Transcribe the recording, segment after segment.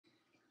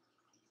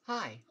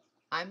Hi,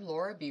 I'm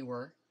Laura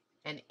Bewer,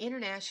 and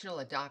international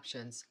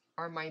adoptions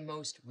are my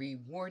most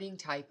rewarding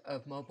type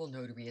of mobile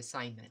notary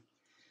assignment.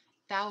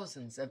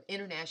 Thousands of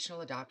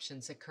international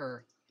adoptions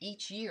occur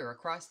each year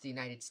across the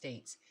United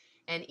States,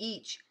 and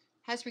each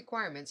has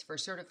requirements for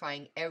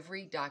certifying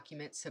every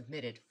document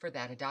submitted for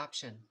that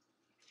adoption.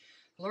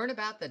 Learn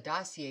about the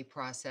dossier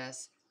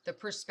process the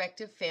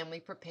prospective family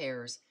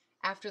prepares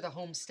after the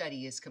home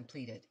study is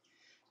completed.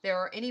 There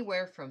are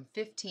anywhere from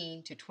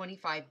 15 to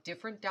 25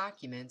 different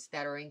documents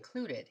that are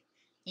included,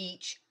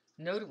 each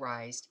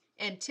notarized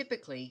and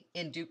typically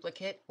in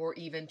duplicate or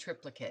even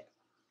triplicate.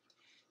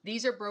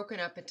 These are broken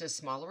up into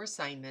smaller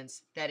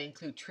assignments that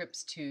include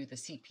trips to the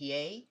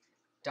CPA,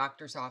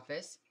 doctor's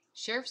office,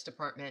 sheriff's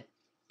department,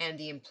 and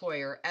the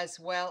employer, as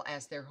well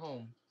as their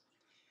home.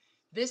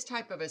 This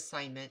type of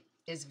assignment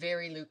is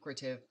very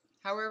lucrative.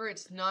 However,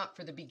 it's not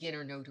for the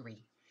beginner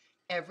notary.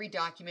 Every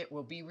document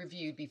will be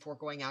reviewed before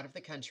going out of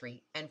the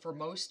country, and for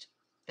most,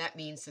 that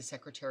means the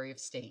Secretary of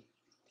State.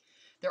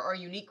 There are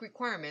unique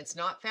requirements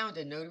not found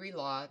in notary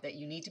law that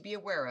you need to be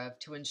aware of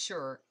to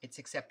ensure its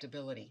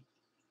acceptability.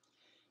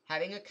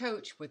 Having a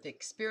coach with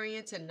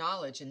experience and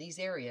knowledge in these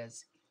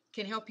areas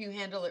can help you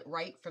handle it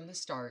right from the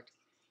start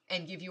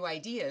and give you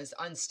ideas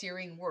on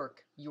steering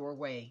work your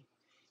way.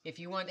 If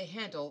you want to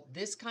handle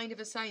this kind of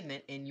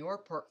assignment in your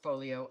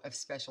portfolio of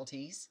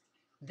specialties,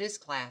 this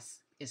class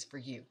is for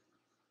you.